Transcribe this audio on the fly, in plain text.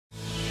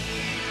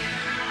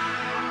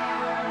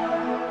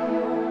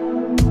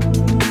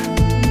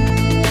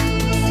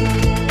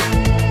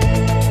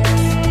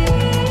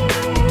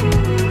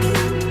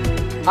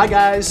Hi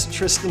guys,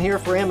 Tristan here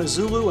for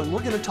amaZulu, and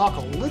we're going to talk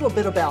a little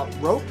bit about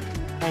rope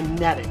and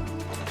netting.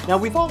 Now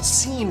we've all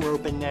seen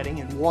rope and netting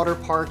in water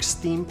parks,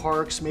 theme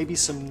parks, maybe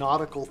some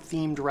nautical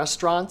themed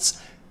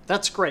restaurants.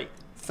 That's great,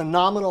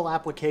 phenomenal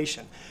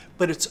application,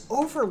 but it's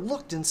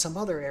overlooked in some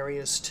other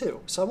areas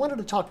too. So I wanted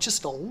to talk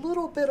just a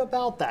little bit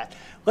about that.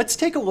 Let's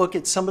take a look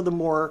at some of the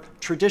more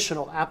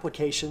traditional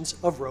applications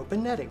of rope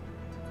and netting.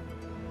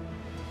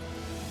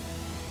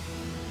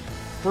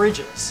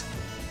 Bridges.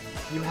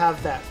 You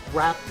have that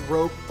wrapped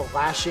rope, the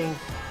lashing,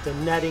 the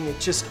netting, it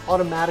just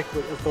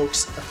automatically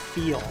evokes a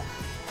feel.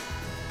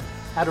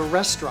 At a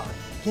restaurant,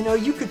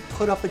 you could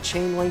put up a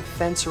chain link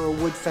fence or a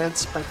wood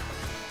fence, but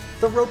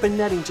the rope and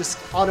netting just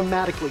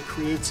automatically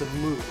creates a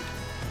mood.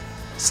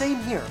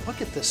 Same here,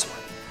 look at this one.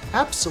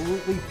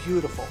 Absolutely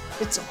beautiful.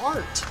 It's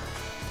art.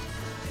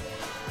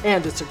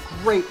 And it's a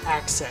great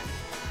accent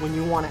when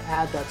you want to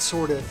add that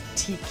sort of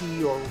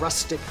tiki or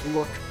rustic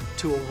look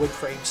to a wood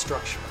frame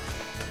structure.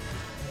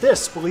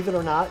 This, believe it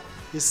or not,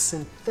 is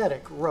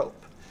synthetic rope.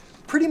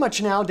 Pretty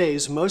much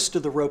nowadays, most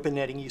of the rope and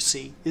netting you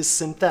see is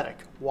synthetic.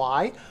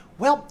 Why?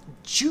 Well,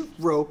 jute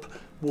rope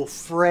will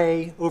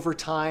fray over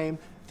time.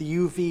 The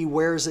UV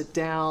wears it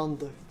down.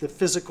 The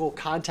physical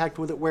contact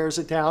with it wears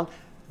it down.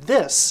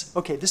 This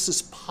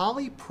is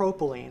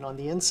polypropylene on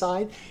the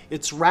inside.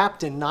 It's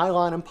wrapped in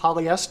nylon and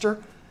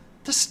polyester.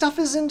 This stuff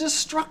is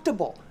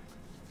indestructible.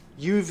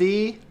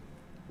 UV,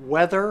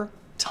 weather,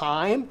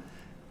 time,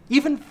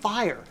 even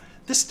fire.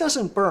 This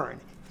doesn't burn.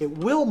 It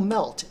will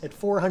melt at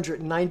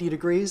 490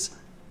 degrees,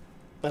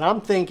 but I'm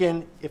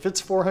thinking if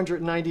it's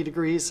 490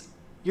 degrees,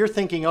 you're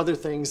thinking other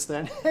things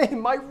than, hey,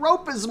 my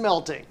rope is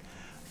melting.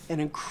 An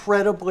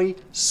incredibly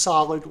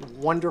solid,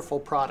 wonderful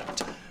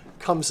product.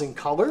 Comes in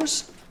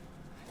colors.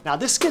 Now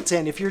this gets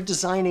in if you're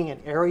designing an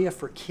area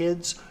for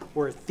kids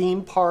or a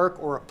theme park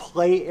or a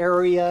play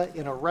area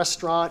in a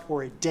restaurant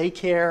or a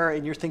daycare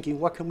and you're thinking,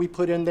 what can we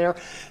put in there?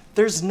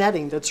 There's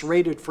netting that's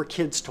rated for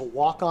kids to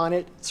walk on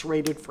it. It's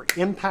rated for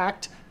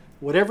impact.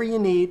 Whatever you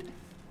need,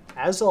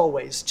 as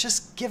always,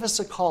 just give us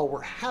a call. We're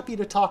happy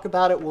to talk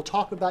about it. We'll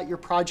talk about your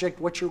project,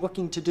 what you're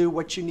looking to do,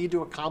 what you need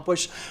to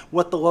accomplish,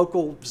 what the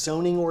local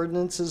zoning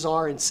ordinances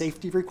are and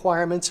safety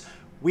requirements.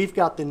 We've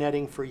got the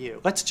netting for you.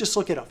 Let's just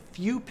look at a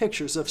few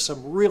pictures of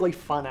some really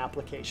fun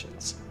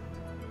applications.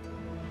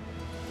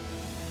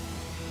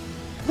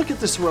 Look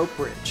at this rope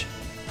bridge.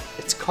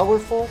 It's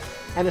colorful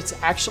and it's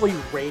actually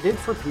rated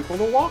for people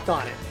to walk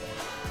on it.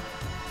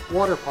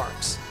 Water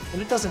parks.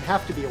 And it doesn't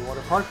have to be a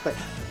water park, but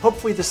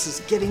hopefully this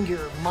is getting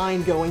your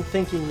mind going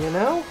thinking,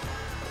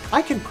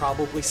 I can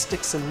probably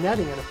stick some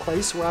netting in a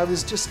place where I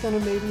was just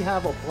gonna maybe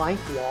have a blank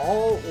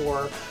wall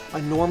or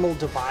a normal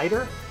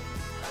divider.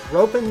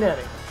 Rope and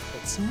netting.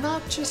 It's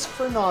not just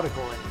for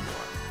nautical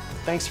anymore.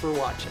 Thanks for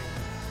watching.